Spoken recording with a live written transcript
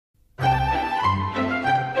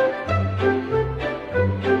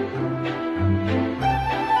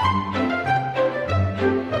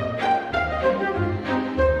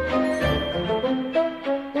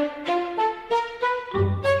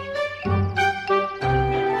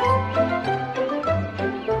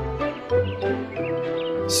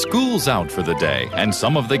school's out for the day, and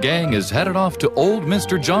some of the gang is headed off to old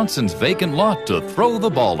Mr. Johnson's vacant lot to throw the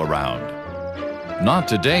ball around. Not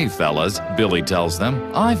today, fellas, Billy tells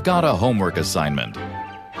them. I've got a homework assignment.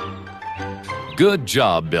 Good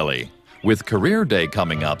job, Billy. With career day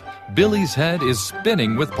coming up, Billy's head is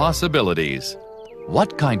spinning with possibilities.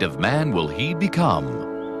 What kind of man will he become?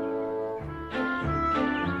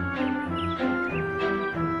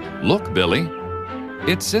 Look, Billy.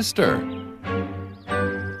 It's Sister.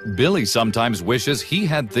 Billy sometimes wishes he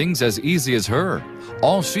had things as easy as her.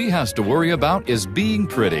 All she has to worry about is being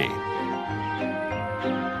pretty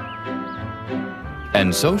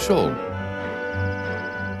and social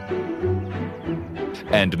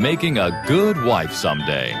and making a good wife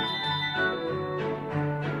someday.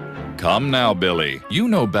 Come now, Billy. You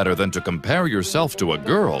know better than to compare yourself to a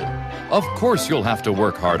girl. Of course you'll have to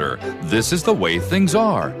work harder. This is the way things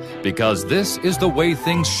are, because this is the way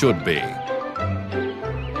things should be.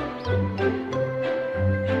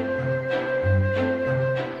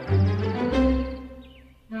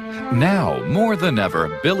 Now, more than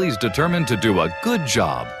ever, Billy's determined to do a good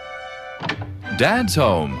job. Dad's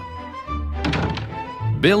home.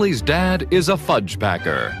 Billy's dad is a fudge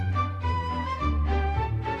packer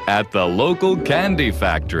at the local candy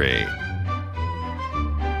factory.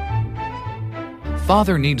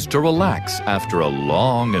 Father needs to relax after a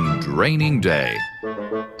long and draining day.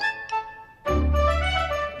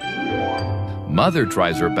 Mother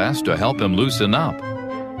tries her best to help him loosen up.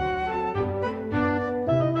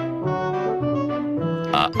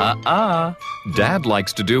 Dad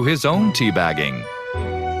likes to do his own teabagging.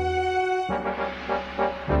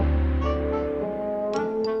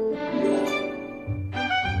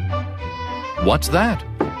 What's that?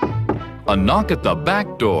 A knock at the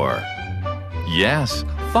back door. Yes,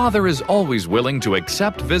 Father is always willing to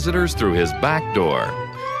accept visitors through his back door.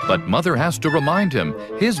 But Mother has to remind him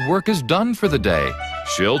his work is done for the day.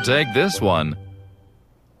 She'll take this one.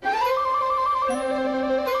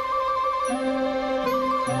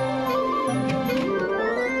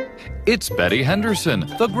 It's Betty Henderson,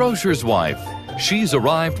 the grocer's wife. She's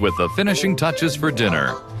arrived with the finishing touches for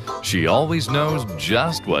dinner. She always knows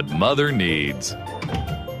just what Mother needs.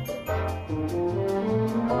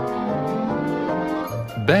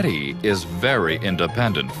 Betty is very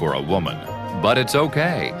independent for a woman, but it's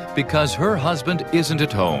okay because her husband isn't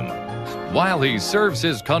at home. While he serves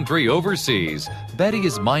his country overseas, Betty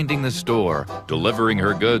is minding the store, delivering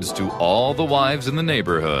her goods to all the wives in the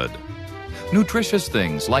neighborhood. Nutritious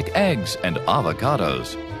things like eggs and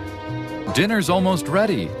avocados. Dinner's almost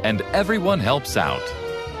ready and everyone helps out.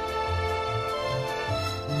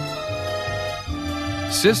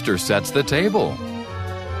 Sister sets the table.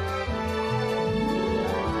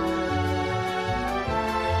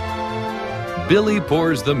 Billy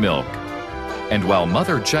pours the milk. And while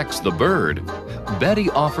Mother checks the bird, Betty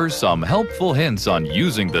offers some helpful hints on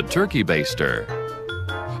using the turkey baster.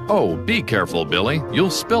 Oh, be careful, Billy.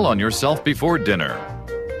 You'll spill on yourself before dinner.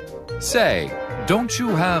 Say, don't you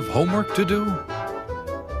have homework to do?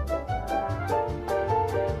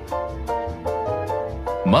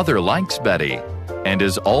 Mother likes Betty and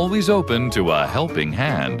is always open to a helping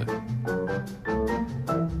hand.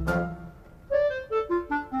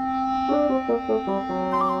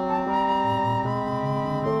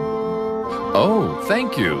 Oh,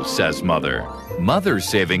 thank you, says Mother. Mother's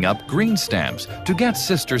saving up green stamps to get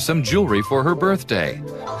Sister some jewelry for her birthday.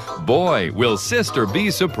 Boy, will Sister be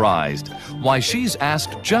surprised. Why, she's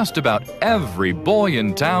asked just about every boy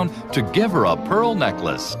in town to give her a pearl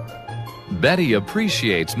necklace. Betty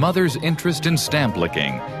appreciates Mother's interest in stamp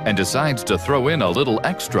licking and decides to throw in a little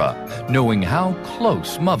extra, knowing how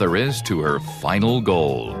close Mother is to her final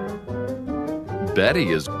goal. Betty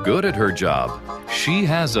is good at her job. She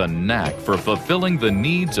has a knack for fulfilling the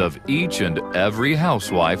needs of each and every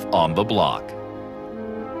housewife on the block.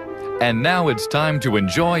 And now it's time to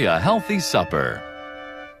enjoy a healthy supper.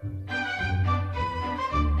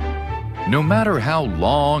 No matter how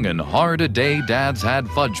long and hard a day Dad's had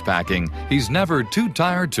fudge packing, he's never too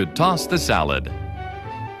tired to toss the salad.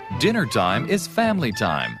 Dinner time is family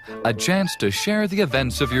time, a chance to share the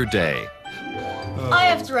events of your day. I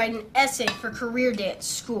have to write an essay for career day at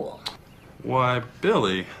school. Why,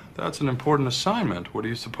 Billy, that's an important assignment. What do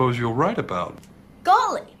you suppose you'll write about?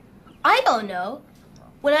 Golly, I don't know.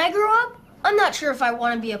 When I grow up, I'm not sure if I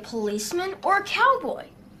want to be a policeman or a cowboy.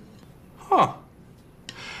 Huh.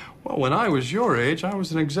 Well, when I was your age, I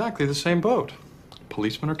was in exactly the same boat.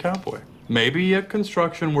 Policeman or cowboy. Maybe a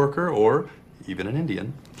construction worker or even an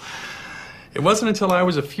Indian. It wasn't until I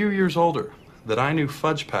was a few years older that I knew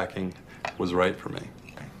fudge packing was right for me.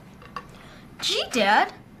 Gee,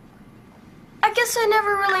 Dad. I guess I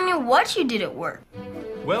never really knew what you did at work.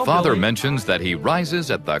 Well, Father Billy, mentions that he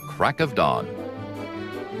rises at the crack of dawn.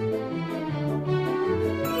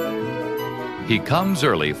 He comes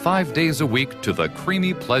early 5 days a week to the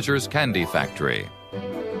Creamy Pleasures Candy Factory,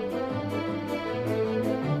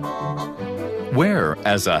 where,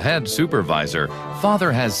 as a head supervisor,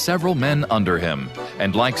 Father has several men under him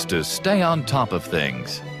and likes to stay on top of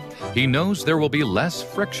things. He knows there will be less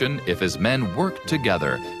friction if his men work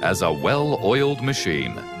together as a well-oiled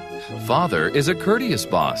machine. Father is a courteous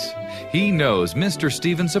boss. He knows Mr.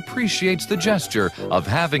 Stevens appreciates the gesture of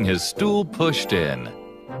having his stool pushed in.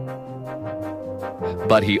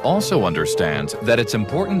 But he also understands that it's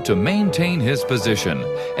important to maintain his position,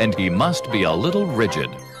 and he must be a little rigid.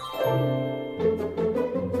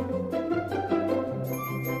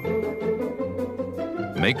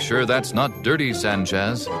 Make sure that's not dirty,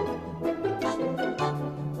 Sanchez.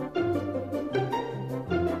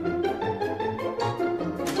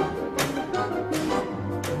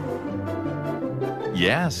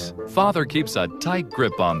 Yes, Father keeps a tight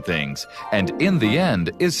grip on things, and in the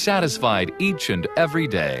end is satisfied each and every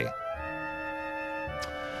day.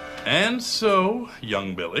 And so,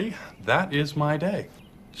 young Billy, that is my day.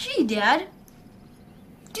 Gee, Dad.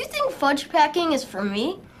 Do you think fudge packing is for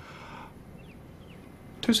me?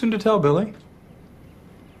 Too soon to tell, Billy.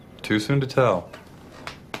 Too soon to tell.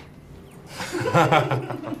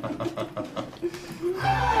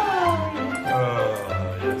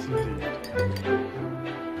 Yes, indeed.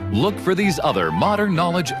 Look for these other modern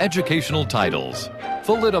knowledge educational titles.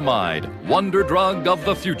 Thalidomide, Wonder Drug of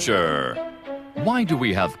the Future. Why do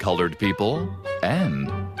we have colored people?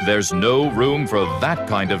 And there's no room for that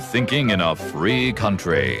kind of thinking in a free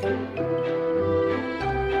country.